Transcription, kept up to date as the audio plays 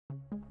The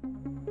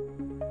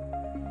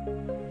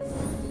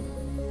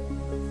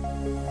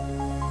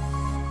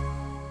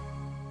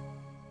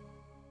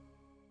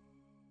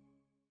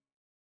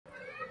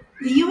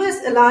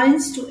U.S.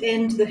 Alliance to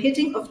End the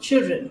Hitting of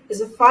Children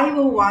is a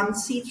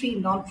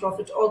 501(c)(3)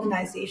 nonprofit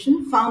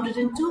organization founded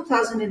in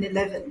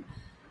 2011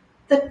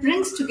 that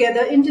brings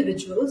together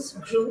individuals,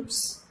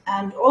 groups,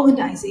 and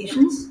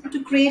organizations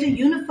to create a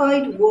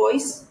unified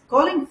voice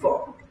calling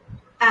for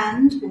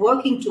and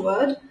working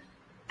toward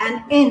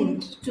an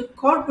end to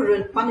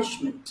corporal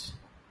punishment.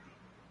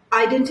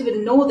 I didn't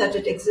even know that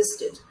it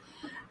existed.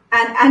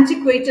 An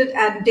antiquated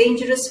and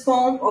dangerous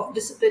form of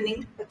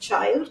disciplining a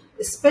child,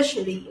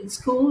 especially in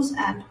schools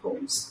and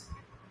homes.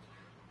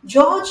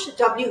 George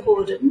W.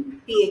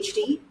 Holden,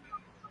 PhD,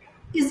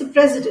 is the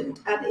president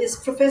and is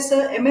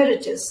professor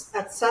emeritus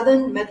at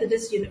Southern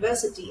Methodist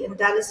University in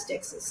Dallas,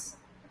 Texas.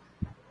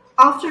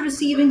 After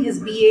receiving his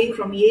BA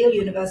from Yale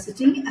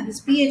University and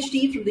his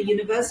PhD from the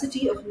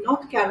University of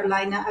North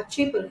Carolina at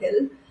Chapel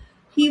Hill,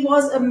 he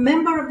was a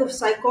member of the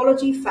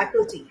psychology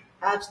faculty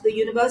at the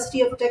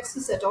University of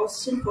Texas at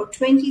Austin for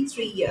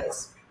 23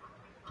 years.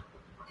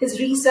 His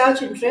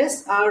research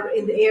interests are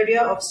in the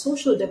area of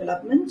social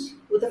development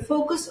with a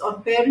focus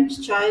on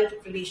parent-child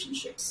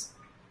relationships.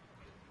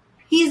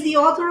 He is the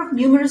author of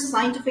numerous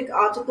scientific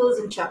articles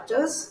and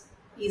chapters.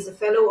 He is a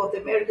fellow of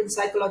the American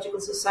Psychological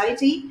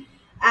Society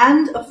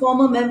and a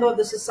former member of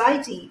the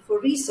Society for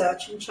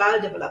Research in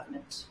Child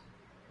Development,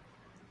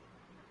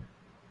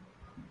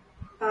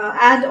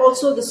 and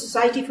also the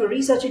Society for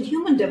Research in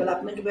Human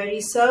Development, where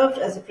he served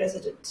as a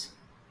president.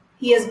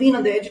 He has been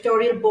on the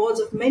editorial boards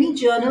of many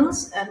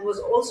journals and was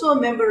also a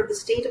member of the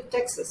State of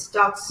Texas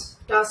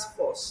Task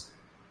Force.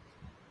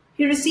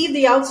 He received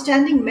the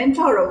Outstanding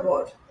Mentor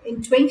Award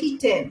in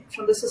 2010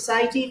 from the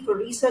Society for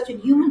Research in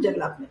Human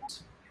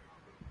Development,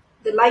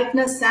 the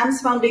Lightner Sams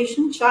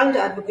Foundation Child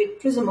Advocate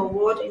Prism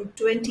Award in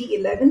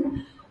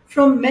 2011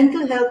 from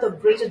Mental Health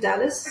of Greater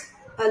Dallas,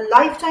 a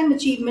Lifetime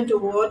Achievement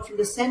Award from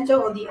the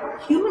Center on the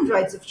Human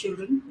Rights of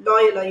Children,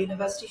 Loyola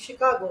University,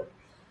 Chicago,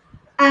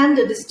 and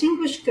a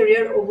Distinguished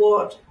Career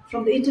Award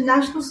from the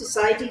International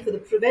Society for the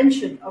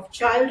Prevention of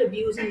Child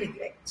Abuse and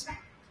Neglect.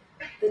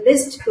 The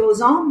list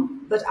goes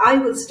on, but I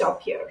will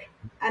stop here.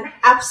 An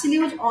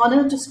absolute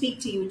honor to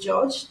speak to you,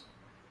 George.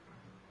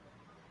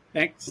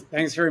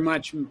 Thanks very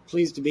much. I'm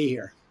pleased to be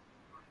here.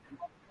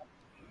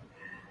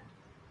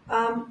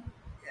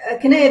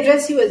 Can I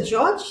address you as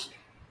George?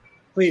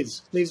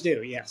 Please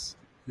do, yes.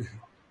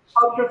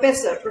 Or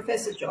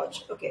Professor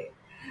George, okay.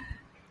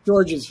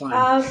 George is fine.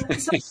 Okay.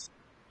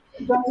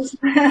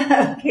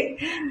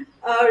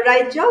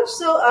 Right, George.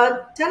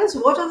 So tell us,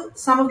 what are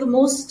some of the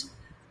most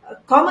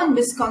common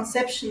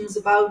misconceptions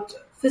about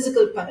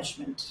physical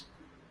punishment?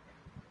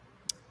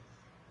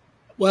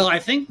 Well, I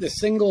think the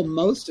single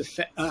most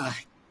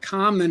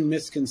common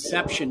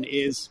misconception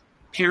is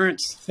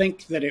parents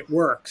think that it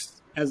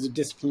works as a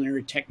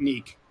disciplinary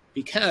technique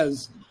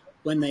because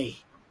when they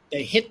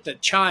hit the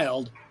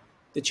child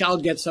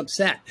gets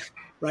upset,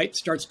 right?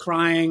 Starts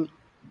crying,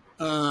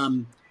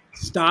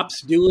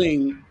 stops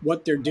doing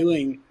what they're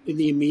doing in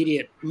the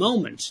immediate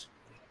moment.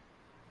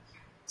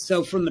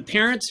 So from the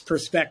parent's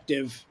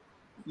perspective,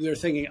 they're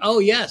thinking, oh,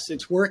 yes,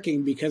 it's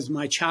working because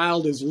my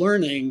child is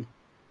learning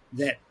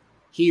that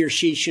he or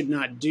she should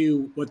not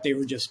do what they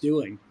were just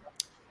doing.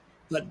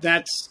 But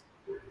that's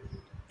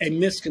a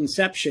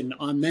misconception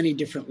on many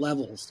different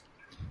levels.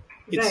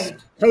 It's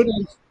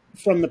totally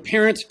from the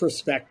parent's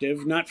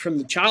perspective, not from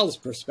the child's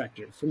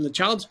perspective. From the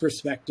child's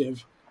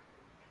perspective,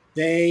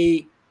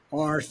 they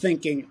are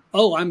thinking,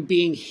 oh, I'm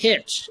being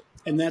hit,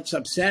 and that's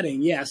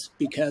upsetting. Yes,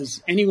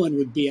 because anyone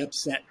would be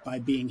upset by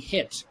being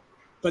hit.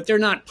 But they're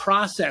not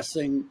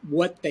processing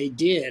what they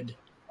did.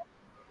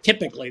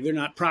 Typically, they're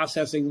not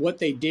processing what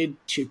they did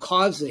to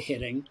cause the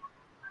hitting.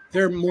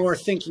 They're more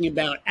thinking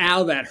about,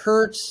 ow, that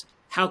hurts.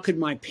 How could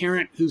my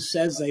parent who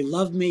says they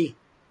love me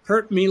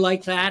hurt me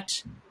like that?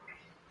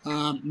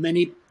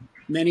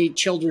 Many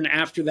children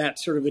after that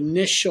sort of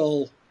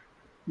initial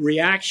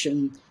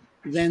reaction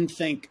then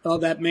think, oh,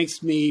 that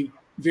makes me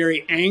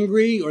very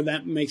angry or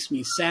that makes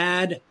me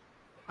sad.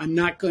 I'm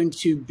not going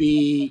to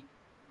be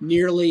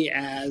nearly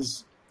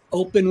as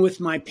open with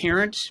my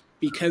parent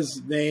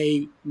because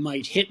they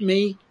might hit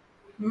me.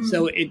 Mm-hmm.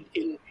 So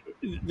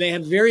they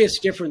have various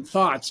different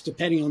thoughts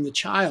depending on the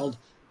child,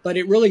 but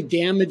it really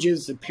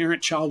damages the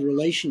parent-child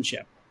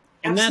relationship.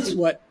 And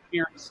Absolutely.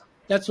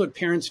 that's what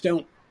parents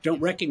don't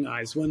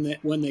recognize when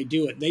they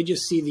do it. They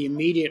just see the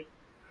immediate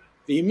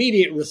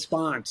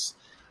response,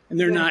 and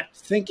they're not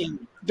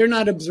thinking, they're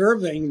not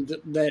observing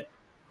that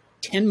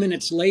 10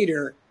 minutes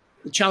later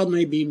the child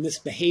may be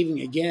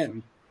misbehaving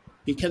again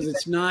because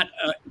it's not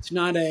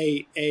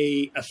a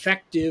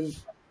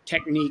effective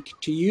technique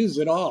to use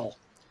at all.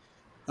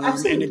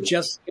 And it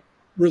just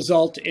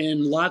result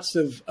in lots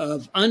of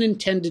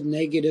unintended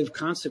negative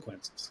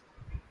consequences.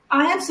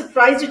 I am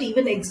surprised it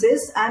even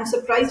exists. I'm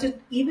surprised it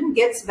even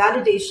gets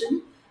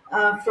validation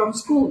from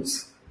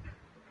schools.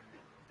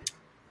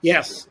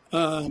 Yes,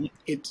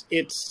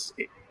 it's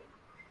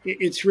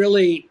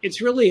really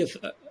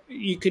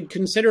you could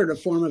consider it a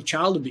form of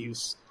child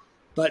abuse.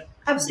 But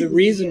the Absolutely,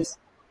 reason yes.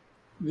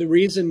 the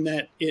reason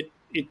that it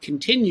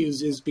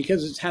continues is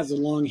because it has a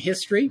long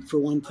history. For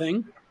one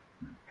thing,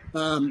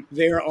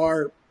 there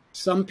are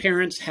some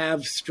parents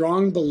have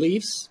strong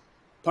beliefs,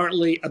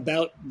 partly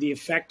about the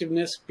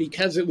effectiveness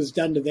because it was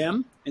done to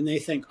them, and they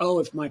think, oh,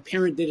 if my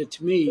parent did it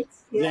to me,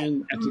 Yes, yeah.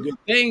 then that's a good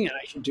thing, and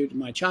I should do it to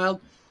my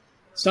child.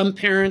 Some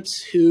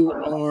parents who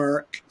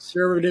are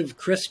conservative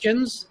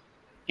Christians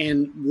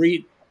and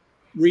read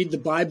the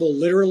Bible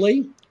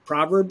literally,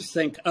 Proverbs,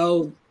 think,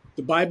 oh,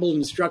 the Bible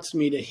instructs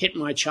me to hit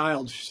my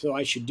child, so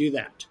I should do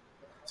that.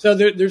 So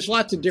there's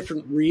lots of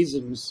different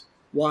reasons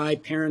why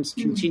parents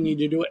continue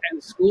to do it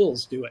and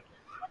schools do it,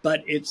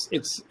 but it's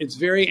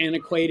very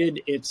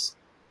antiquated.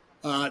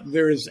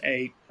 There's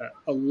a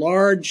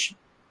large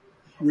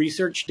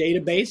research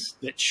database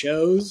that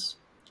shows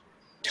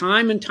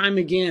time and time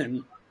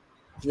again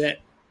that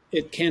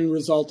it can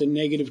result in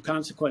negative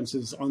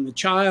consequences on the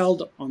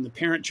child, on the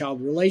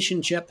parent-child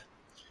relationship,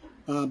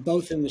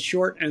 both in the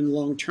short and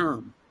long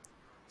term.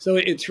 So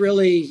it's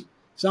really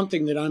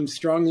something that I'm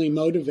strongly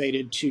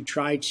motivated to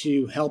try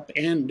to help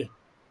end,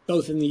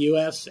 both in the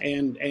U.S.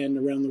 and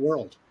around the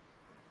world.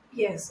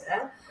 Yes,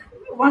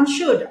 one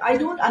should. I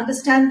don't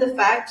understand the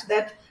fact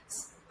that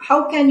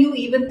how can you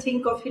even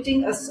think of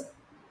hitting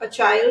a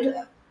child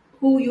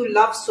who you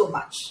love so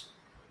much,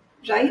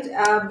 right?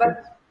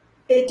 But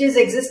it is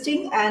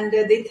existing, and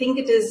they think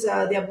it is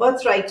their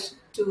birthright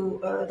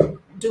to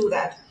do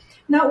that.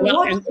 Now, Well,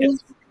 what and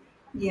is?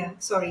 Yeah,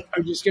 sorry.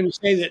 I'm just going to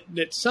say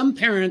that some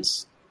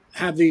parents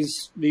have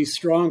these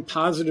strong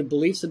positive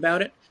beliefs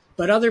about it,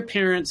 but other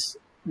parents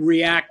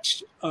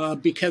react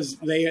because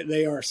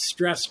they are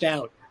stressed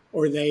out,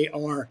 or they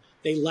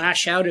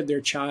lash out at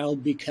their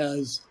child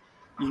because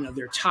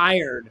they're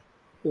tired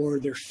or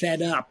they're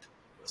fed up.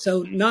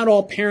 So not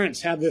all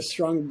parents have this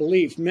strong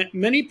belief.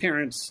 Many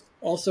parents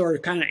also are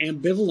kind of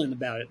ambivalent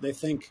about it. They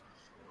think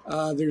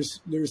there's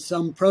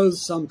some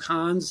pros, some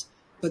cons,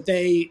 but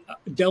they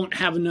don't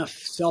have enough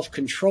self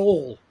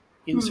control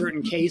in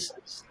certain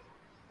cases.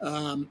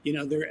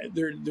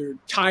 They're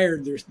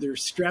tired, they're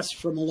stressed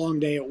from a long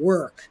day at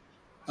work,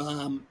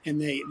 and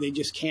they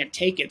just can't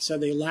take it, so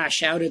they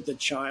lash out at the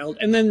child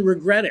and then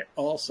regret it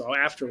also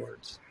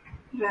afterwards.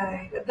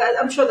 Right.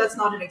 I'm sure that's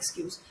not an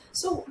excuse.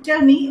 So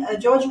tell me,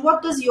 George,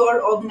 what does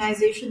your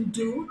organization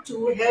do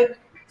to help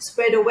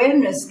spread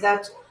awareness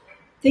that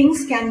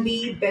things can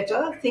be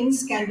better,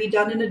 things can be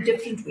done in a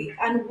different way?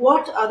 And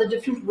what are the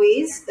different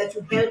ways that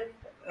you help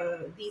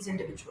these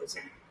individuals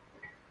in?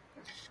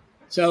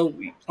 So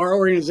our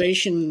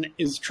organization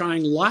is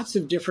trying lots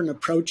of different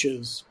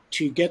approaches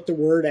to get the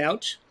word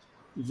out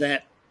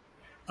that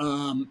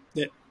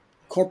that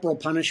corporal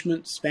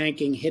punishment,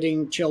 spanking,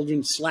 hitting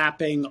children,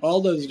 slapping,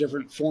 all those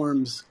different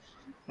forms,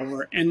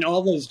 and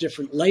all those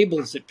different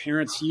labels that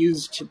parents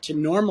use to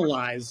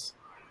normalize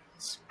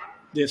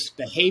this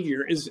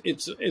behavior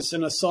it's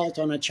an assault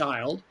on a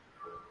child.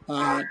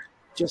 Uh,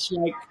 just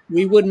like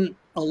we wouldn't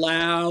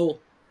allow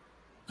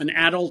an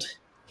adult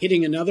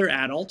hitting another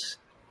adult,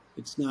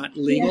 it's not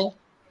Yeah. legal,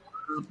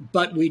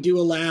 but we do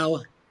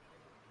allow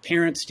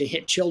parents to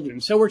hit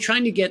children. So we're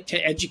trying to get to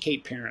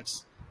educate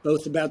parents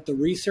both about the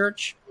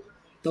research,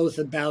 both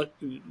about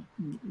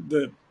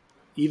the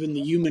even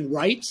the human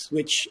rights,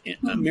 which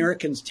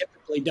Americans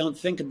typically don't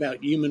think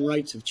about human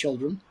rights of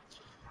children,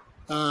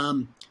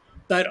 um,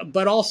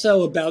 but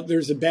also about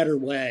there's a better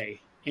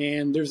way,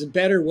 and there's a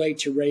better way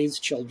to raise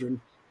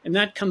children, and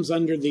that comes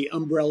under the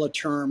umbrella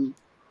term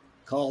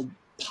called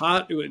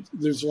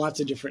there's lots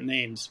of different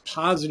names: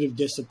 positive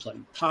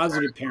discipline,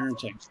 positive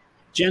parenting,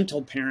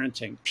 gentle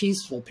parenting,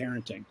 peaceful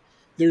parenting.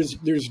 There's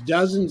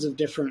dozens of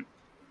different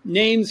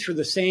names for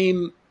the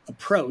same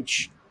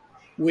approach,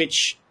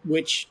 which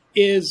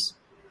is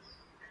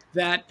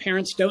that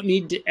parents don't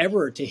need to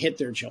ever to hit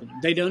their children.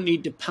 They don't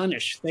need to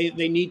punish. They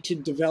need to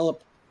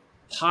develop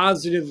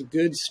positive,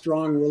 good,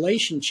 strong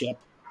relationship,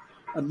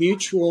 a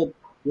mutual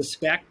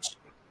respect,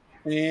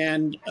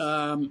 and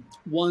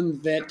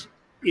one that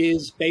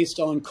is based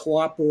on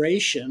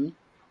cooperation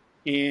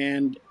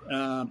and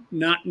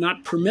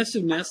not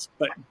permissiveness,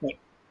 but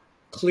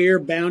clear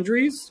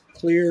boundaries,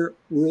 clear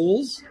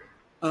rules,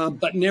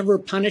 but never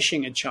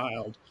punishing a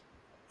child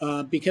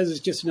because it's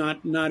just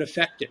not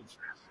effective.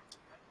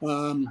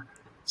 Um,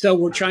 so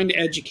we're trying to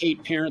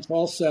educate parents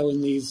also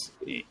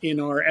in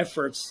our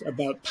efforts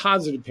about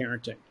positive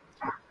parenting.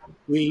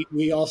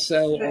 We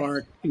also Right.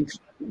 are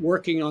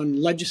working on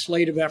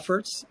legislative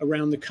efforts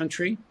around the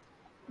country,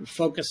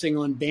 focusing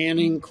on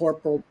banning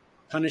corporal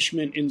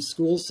punishment in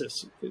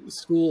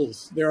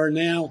schools. There are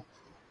now,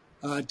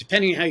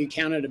 depending on how you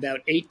count it,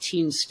 about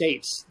 18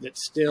 states that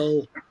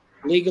still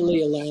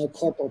legally allow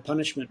corporal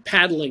punishment,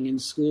 paddling in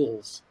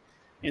schools.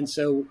 And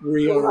so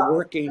we Oh, are wow.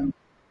 working,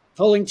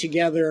 pulling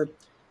together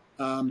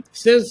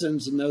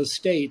citizens in those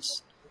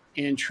states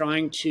and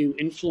trying to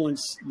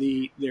influence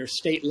their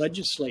state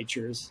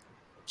legislatures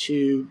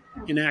to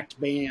enact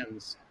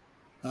bans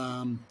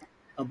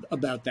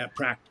about that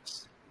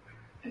practice.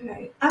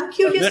 Right. I'm So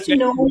curious to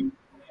know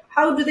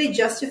how do they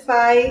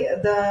justify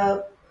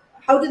the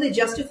how do they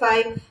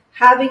justify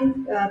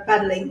having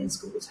paddling in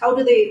schools? How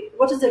do they?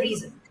 What is the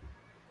reason?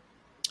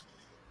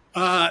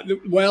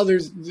 Well,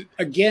 there's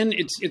again,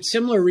 it's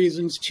similar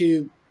reasons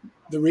to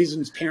the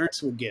reasons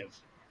parents will give,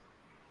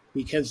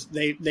 because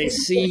they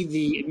see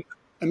the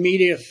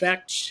immediate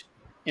effect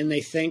and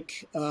they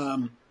think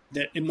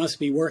that it must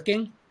be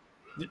working.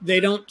 They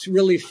don't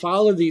really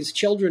follow these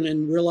children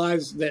and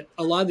realize that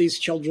a lot of these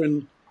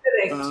children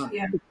Correct. uh,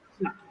 Yeah.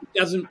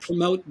 doesn't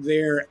promote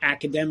their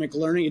academic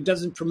learning. It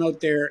doesn't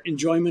promote their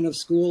enjoyment of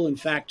school. In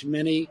fact,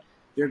 many,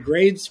 their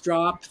grades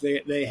drop.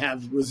 They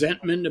have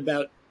resentment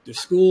about the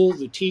school,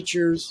 the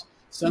teachers.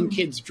 Some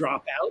kids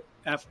drop out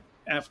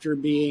after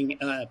being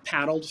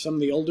paddled, some of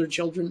the older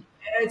children.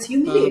 It's Um,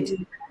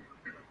 humiliating.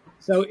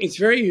 so it's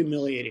very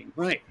humiliating,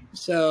 right?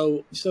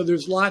 So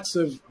there's lots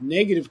of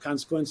negative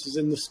consequences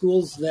in the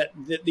schools that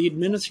the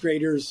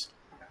administrators,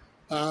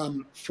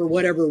 for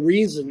whatever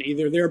reason,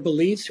 either their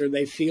beliefs or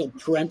they feel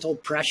parental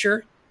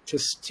pressure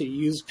to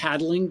use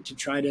paddling to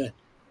try to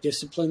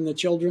discipline the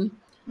children,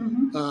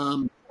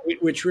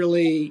 which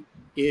really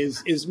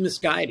is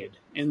misguided.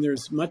 And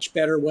there's much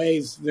better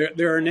ways.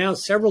 There are now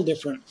several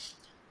different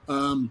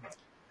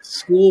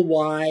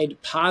school-wide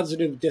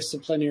positive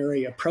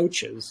disciplinary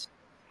approaches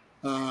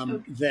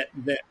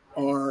that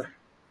are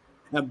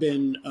have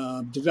been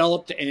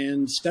developed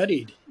and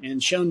studied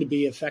and shown to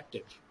be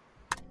effective.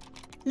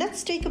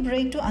 Let's take a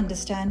break to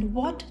understand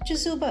what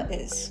Chizuba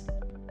is.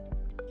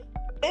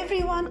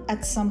 Everyone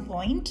at some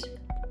point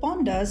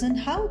ponders on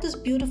how this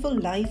beautiful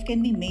life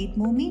can be made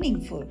more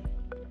meaningful.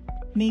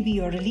 Maybe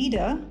you're a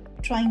leader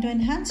trying to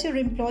enhance your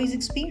employees'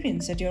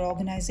 experience at your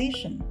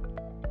organization.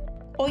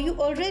 Or you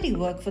already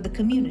work for the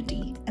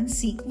community and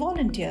seek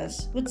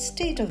volunteers with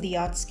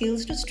state-of-the-art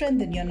skills to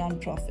strengthen your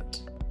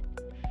nonprofit.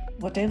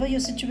 Whatever your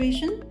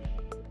situation,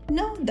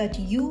 know that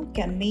you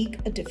can make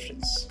a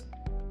difference.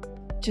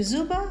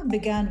 Chizuba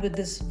began with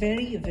this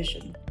very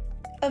vision,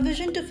 a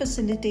vision to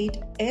facilitate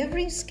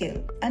every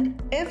skill and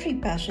every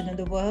passion in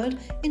the world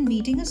in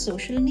meeting a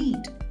social need.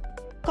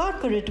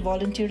 Corporate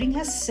volunteering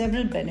has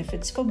several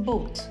benefits for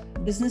both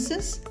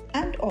businesses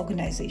and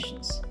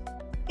organizations.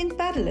 In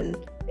parallel,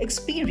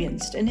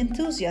 experienced and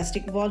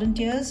enthusiastic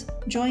volunteers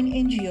join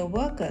NGO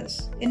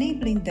workers,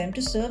 enabling them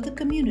to serve the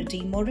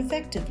community more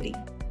effectively.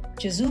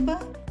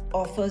 Chizuba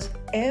offers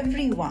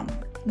everyone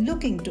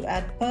looking to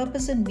add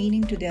purpose and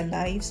meaning to their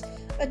lives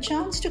a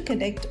chance to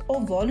connect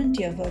or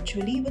volunteer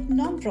virtually with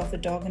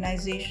nonprofit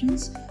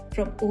organizations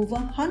from over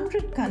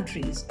 100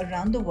 countries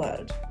around the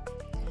world.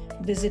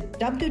 Visit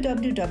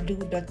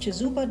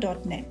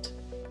www.chizuba.net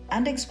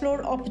and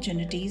explore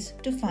opportunities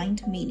to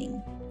find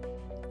meaning.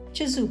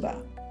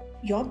 Chizuba,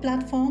 your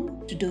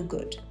platform to do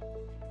good.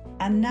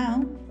 And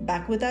now,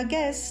 back with our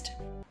guest.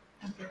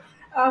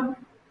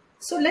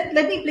 So let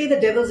me play the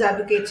devil's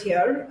advocate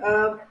here.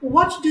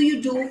 What do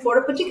you do for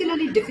a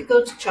particularly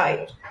difficult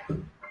child?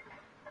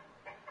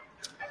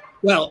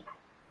 Well,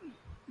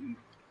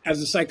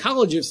 as a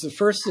psychologist, the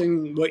first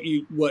thing what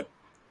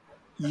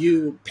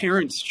you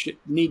parents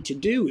need to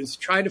do is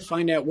try to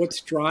find out what's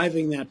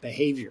driving that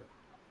behavior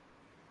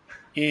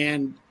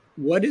and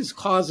what is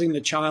causing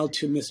the child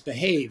to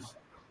misbehave.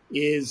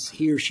 Is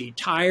he or she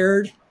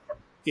tired?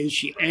 Is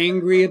she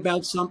angry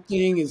about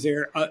something? Is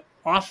there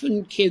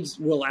often kids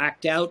will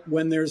act out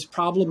when there's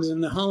problems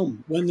in the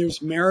home, when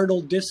there's marital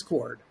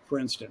discord, for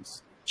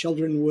instance.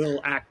 Children will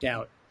act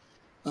out.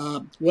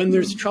 When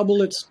there's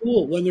trouble at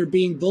school, when they're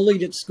being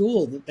bullied at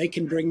school, that they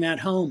can bring that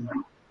home.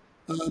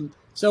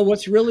 So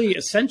what's really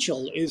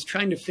essential is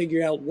trying to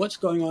figure out what's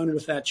going on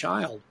with that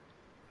child.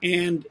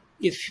 And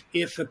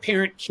if a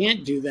parent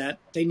can't do that,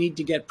 they need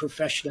to get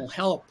professional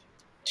help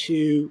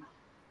to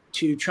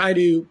try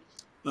to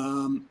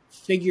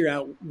figure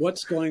out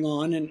what's going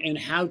on and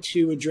how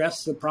to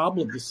address the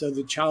problem so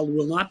the child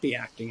will not be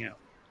acting out.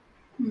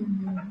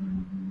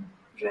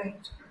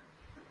 Right.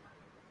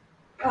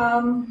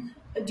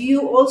 Do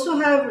you also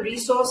have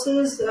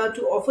resources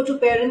to offer to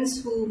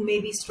parents who may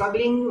be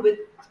struggling with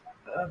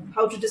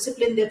how to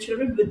discipline their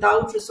children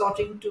without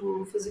resorting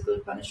to physical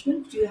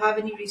punishment? Do you have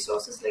any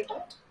resources like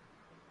that?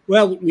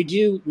 Well, we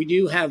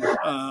do have,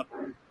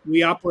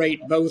 we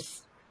operate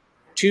both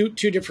two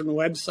different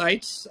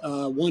websites.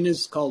 One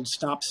is called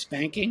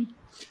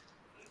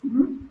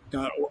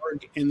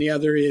stopspanking.org, and the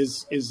other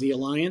is the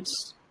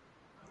Alliance,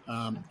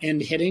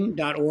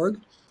 endhitting.org.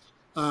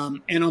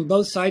 And on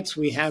both sites,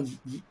 we have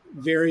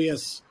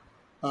various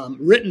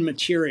written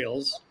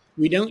materials.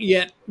 We don't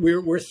yet,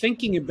 we're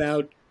thinking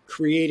about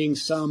creating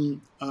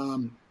some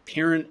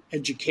parent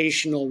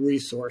educational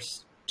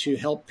resource to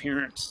help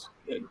parents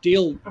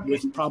deal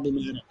with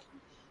problematic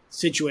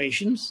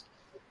situations.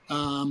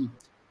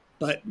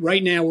 But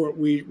right now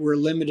we're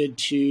limited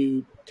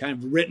to kind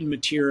of written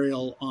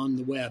material on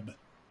the web.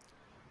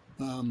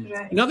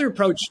 Right. Another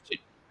approach,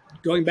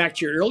 going back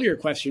to your earlier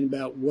question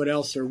about what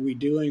else are we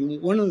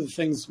doing, one of the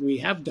things we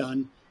have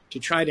done to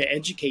try to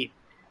educate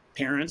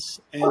parents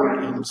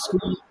and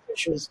school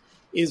officials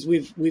is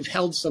we've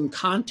held some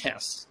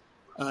contests,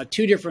 over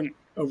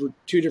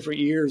two different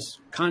years,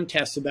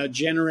 contests about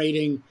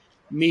generating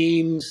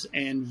memes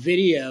and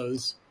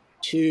videos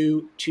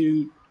to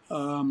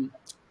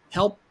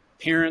help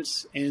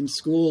parents and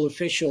school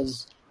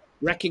officials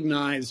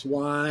recognize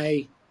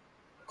why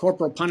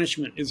corporal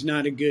punishment is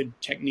not a good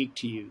technique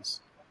to use.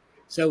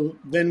 So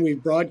then we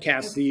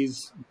broadcast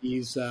these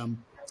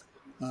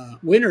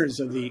winners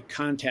of the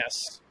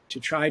contests to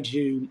try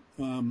to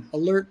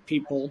alert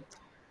people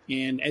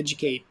and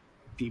educate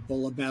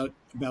people about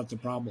the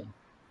problem.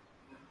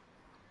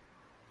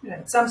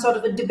 Right. Some sort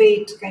of a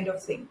debate kind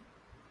of thing.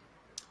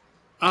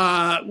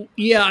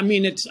 Yeah, I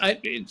mean,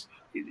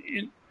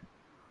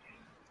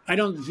 I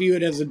don't view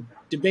it as a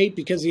debate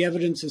because the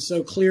evidence is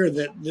so clear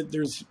that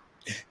there's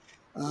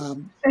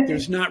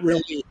not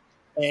really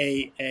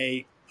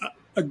a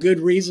good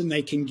reason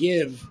they can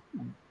give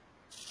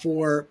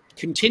for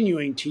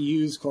continuing to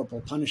use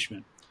corporal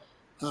punishment.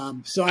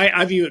 So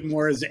I view it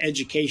more as an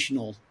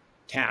educational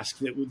task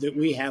that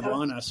we have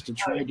on us to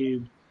try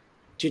to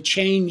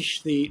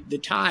change the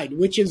tide,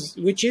 which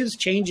is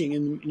changing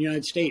in the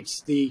United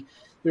States.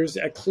 There's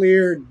a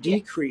clear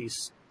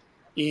decrease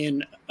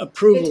in It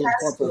approval of has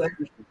corporal to.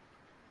 punishment.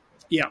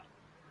 Yeah,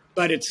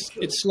 but it's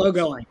slow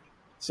going,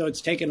 so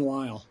it's taken a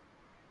while.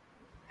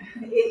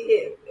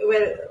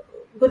 Well,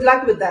 good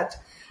luck with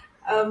that.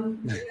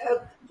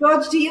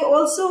 George, do you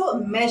also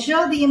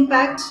measure the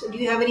impact? Do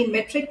you have any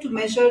metric to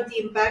measure the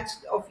impact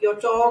of your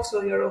talks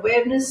or your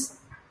awareness?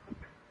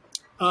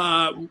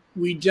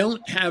 We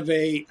don't have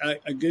a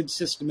good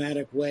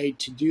systematic way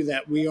to do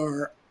that. We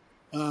are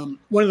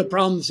one of the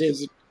problems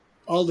is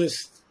all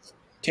this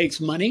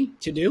takes money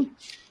to do.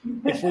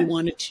 If we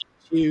wanted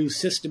to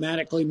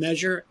systematically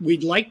measure,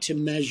 we'd like to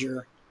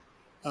measure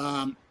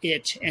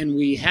it, and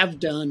we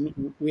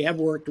have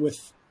worked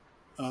with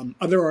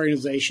other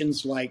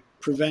organizations like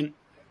Prevent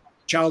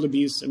Child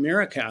Abuse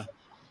America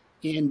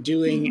in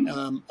doing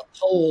a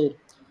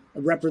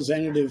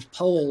representative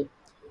poll,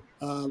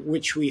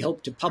 which we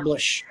hope to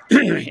publish.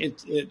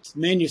 It's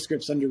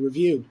manuscripts under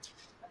review.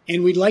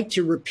 And we'd like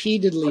to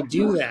repeatedly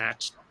do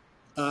that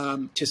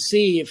to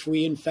see if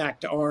we, in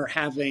fact, are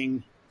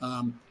having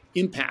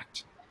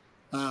impact.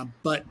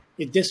 But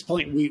at this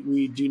point,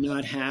 we do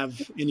not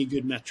have any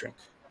good metric.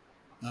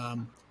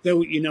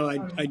 Though,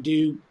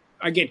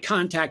 I get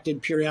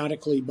contacted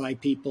periodically by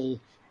people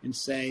and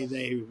say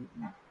they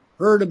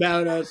heard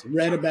about us,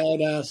 read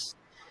about us.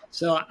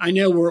 So I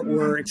know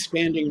we're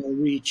expanding our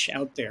reach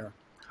out there,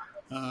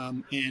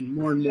 and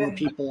more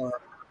people are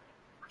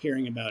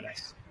hearing about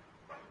us.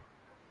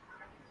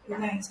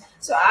 Nice.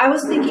 So I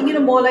was thinking,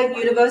 more like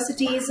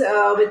universities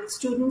with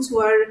students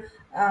who are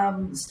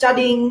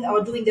studying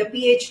or doing their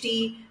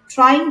PhD,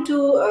 trying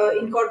to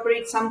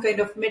incorporate some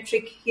kind of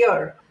metric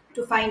here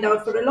to find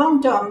out for a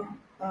long-term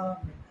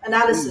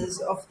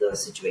analysis of the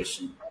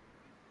situation.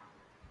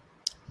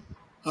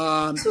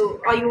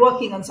 So are you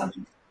working on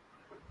something?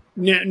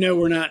 No,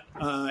 we're not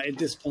at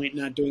this point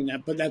not doing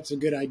that, but that's a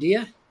good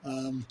idea.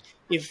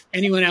 If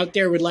anyone out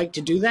there would like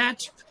to do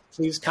that,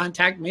 please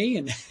contact me,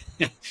 and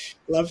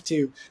love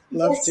to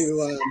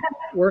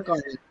work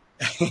on it.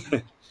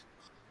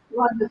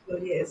 Wonderful.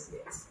 Yes.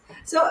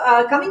 So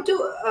coming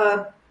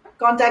to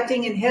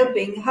contacting and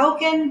helping, how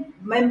can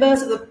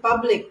members of the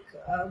public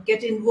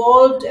get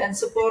involved and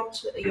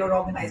support your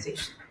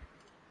organization?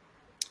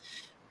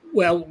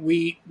 Well,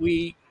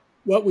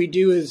 what we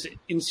do is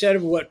instead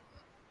of what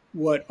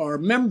our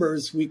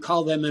members, we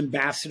call them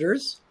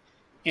ambassadors,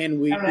 and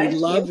we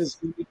love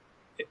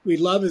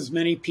as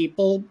many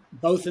people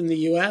both in the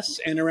U.S.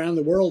 and around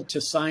the world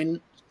to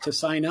sign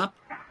up.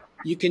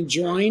 You can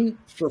join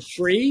for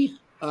free,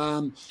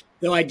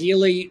 though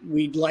ideally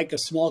we'd like a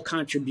small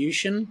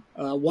contribution,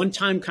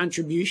 one-time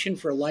contribution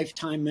for a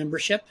lifetime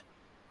membership.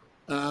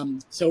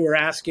 So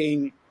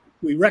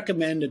we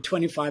recommend a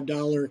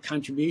 $25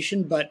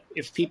 contribution, but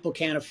if people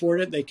can't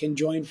afford it, they can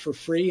join for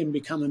free and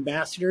become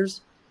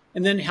ambassadors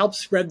and then help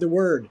spread the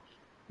word.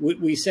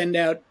 We send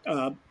out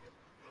a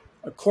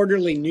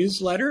quarterly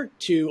newsletter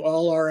to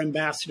all our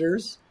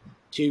ambassadors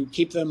to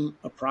keep them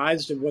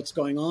apprised of what's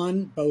going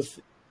on, both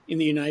in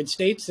the United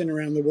States and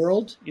around the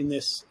world in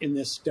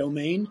this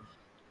domain.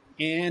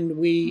 And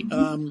we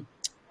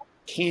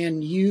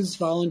can use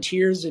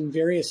volunteers in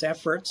various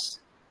efforts,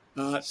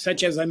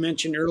 such as I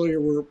mentioned earlier.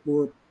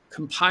 We're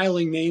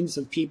compiling names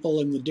of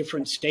people in the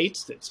different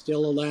states that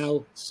still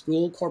allow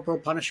school corporal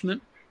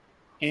punishment,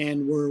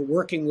 and we're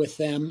working with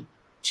them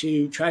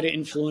to try to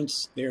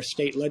influence their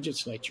state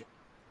legislature.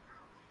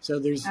 So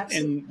there's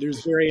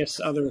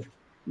various other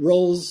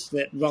roles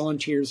that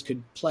volunteers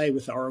could play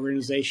with our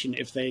organization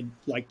if they'd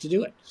like to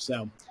do it.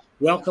 So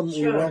welcome,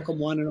 Sure. We welcome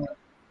one and all.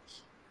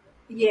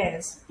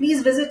 Yes.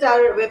 Please visit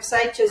our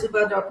website,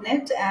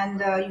 chezuba.net, and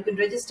you can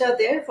register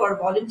there for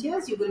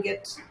volunteers. You will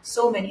get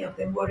so many of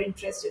them who are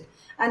interested.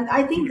 And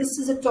I think this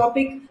is a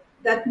topic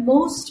that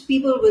most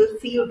people will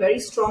feel very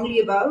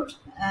strongly about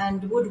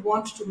and would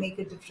want to make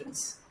a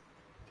difference.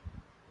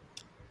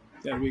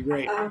 That would be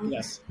great.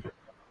 Yes.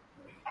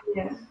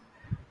 Yeah.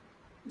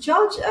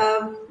 George,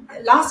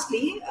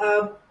 lastly,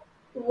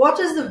 what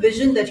is the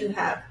vision that you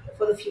have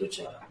for the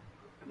future?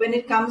 when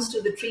it comes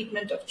to the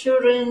treatment of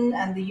children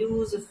and the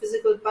use of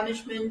physical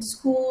punishment,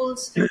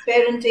 schools,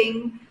 parenting?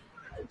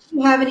 Do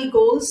you have any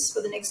goals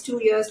for the next 2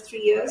 years,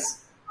 3 years?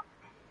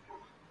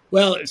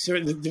 Well, so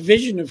the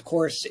vision, of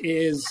course,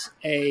 is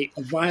a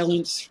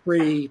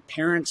violence-free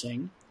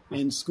parenting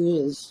in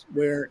schools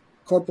where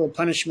corporal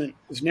punishment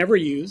is never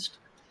used.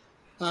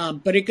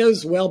 But it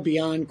goes well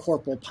beyond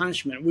corporal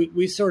punishment.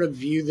 We sort of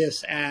view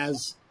this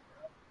as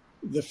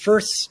the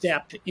first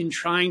step in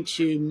trying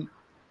to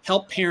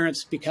help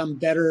parents become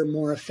better,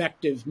 more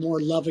effective,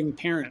 more loving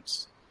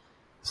parents.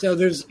 So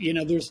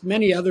there's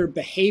many other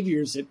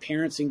behaviors that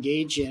parents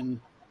engage in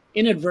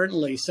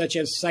inadvertently, such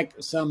as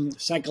some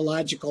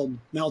psychological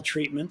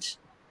maltreatment,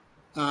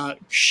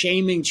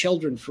 shaming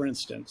children, for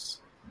instance,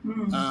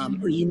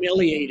 or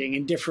humiliating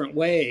in different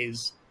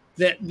ways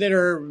that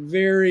are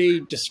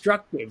very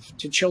destructive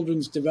to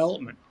children's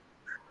development.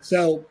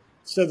 So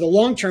the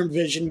long-term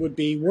vision would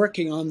be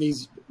working on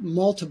these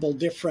multiple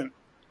different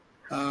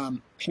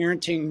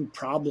parenting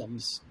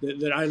problems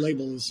that I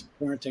label as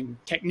parenting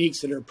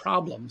techniques that are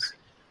problems,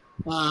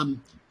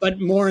 but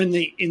more in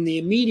the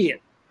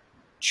immediate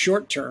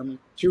short term,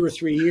 2 or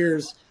 3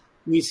 years,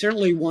 we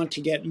certainly want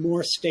to get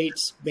more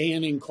states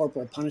banning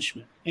corporal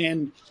punishment.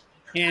 And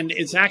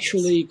it's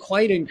actually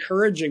quite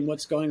encouraging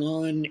what's going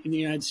on in the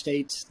United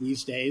States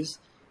these days.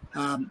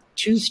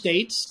 2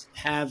 states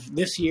have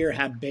this year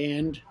have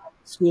banned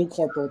school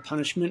corporal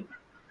punishment.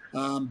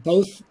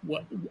 Both,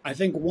 I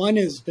think one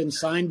has been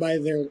signed by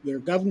their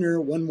governor.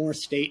 One more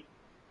state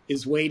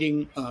is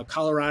waiting.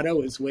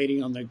 Colorado is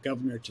waiting on the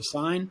governor to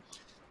sign.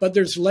 But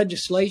there's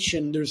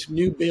legislation, there's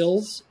new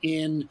bills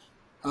in,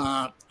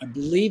 I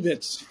believe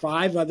it's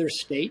 5 other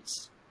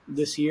states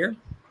this year.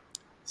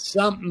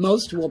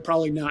 Most will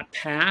probably not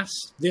pass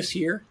this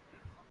year,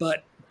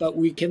 but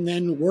we can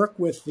then work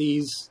with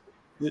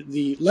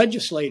the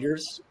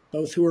legislators,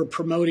 both who are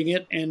promoting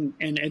it and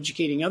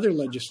educating other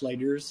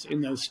legislators in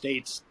those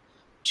states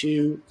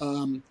to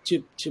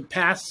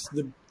pass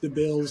the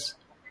bills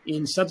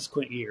in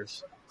subsequent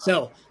years.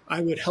 So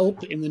I would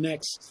hope in the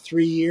next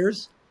 3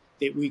 years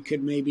that we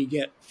could maybe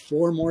get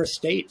 4 more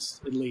states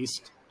at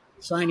least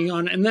signing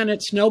on, and then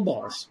it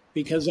snowballs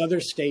because other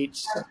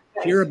states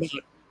hear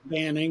about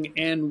banning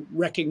and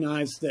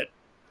recognize that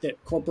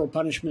corporal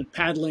punishment,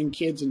 paddling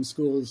kids in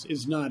schools,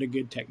 is not a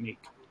good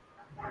technique.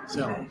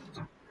 So,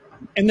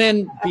 and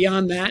then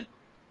beyond that,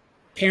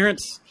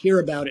 parents hear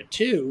about it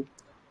too.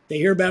 They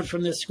hear about it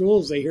from the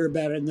schools, they hear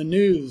about it in the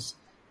news,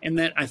 and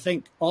that I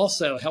think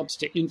also helps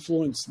to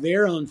influence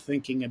their own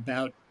thinking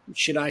about,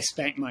 should I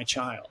spank my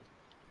child?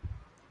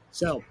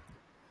 So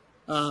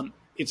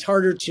it's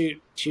harder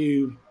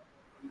to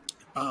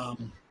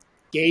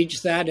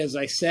gauge that, as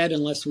I said,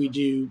 unless we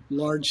do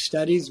large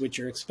studies, which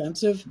are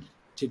expensive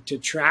to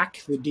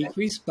track the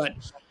decrease. But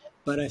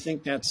I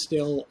think that's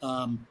still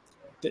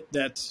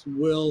that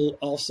will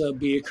also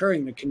be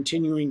occurring, the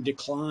continuing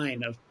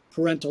decline of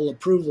parental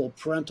approval,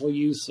 parental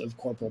use of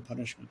corporal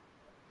punishment.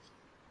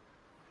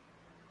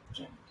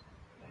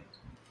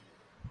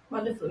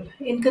 Wonderful.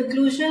 In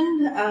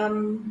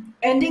conclusion,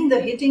 ending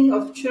the hitting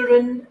of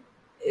children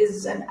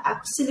is an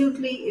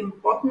absolutely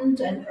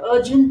important and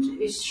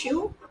urgent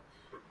issue.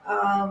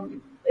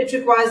 It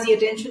requires the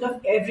attention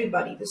of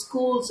everybody, the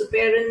schools, the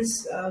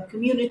parents,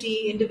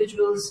 community,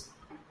 individuals,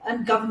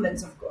 and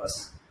governments, of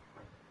course.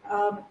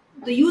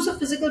 The use of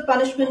physical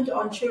punishment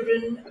on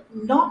children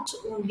not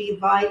only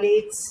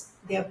violates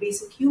their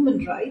basic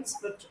human rights,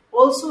 but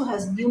also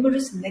has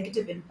numerous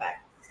negative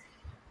impacts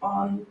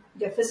on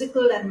their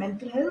physical and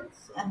mental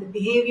health and the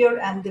behavior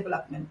and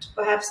development.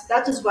 Perhaps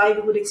that is why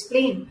we would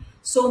explain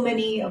so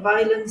many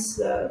violence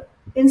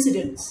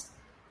incidents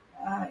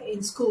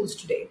in schools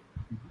today.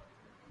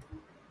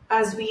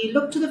 As we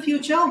look to the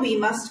future, we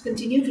must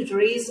continue to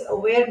raise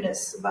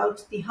awareness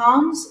about the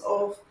harms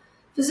of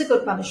physical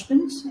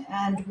punishment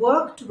and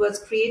work towards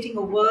creating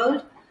a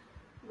world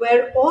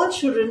where all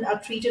children are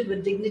treated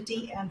with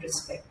dignity and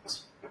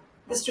respect.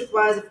 This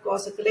requires, of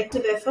course, a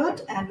collective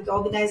effort, and with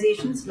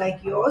organizations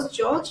like yours,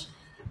 George,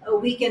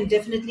 we can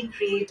definitely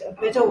create a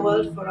better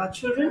world for our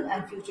children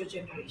and future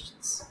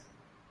generations.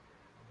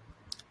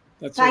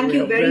 Thank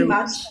you very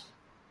much.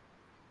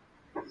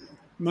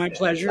 My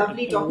pleasure.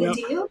 Lovely talking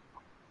to you.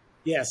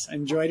 Yes, I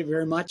enjoyed it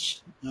very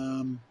much.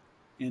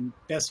 And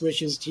best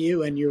wishes to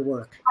you and your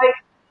work.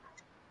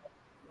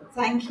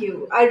 Thank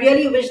you. I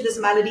really wish this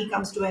malady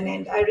comes to an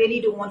end. I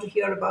really don't want to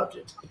hear about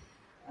it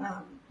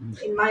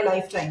in my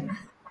lifetime.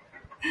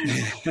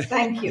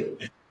 Thank you.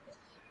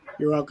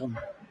 You're welcome.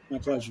 My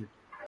pleasure.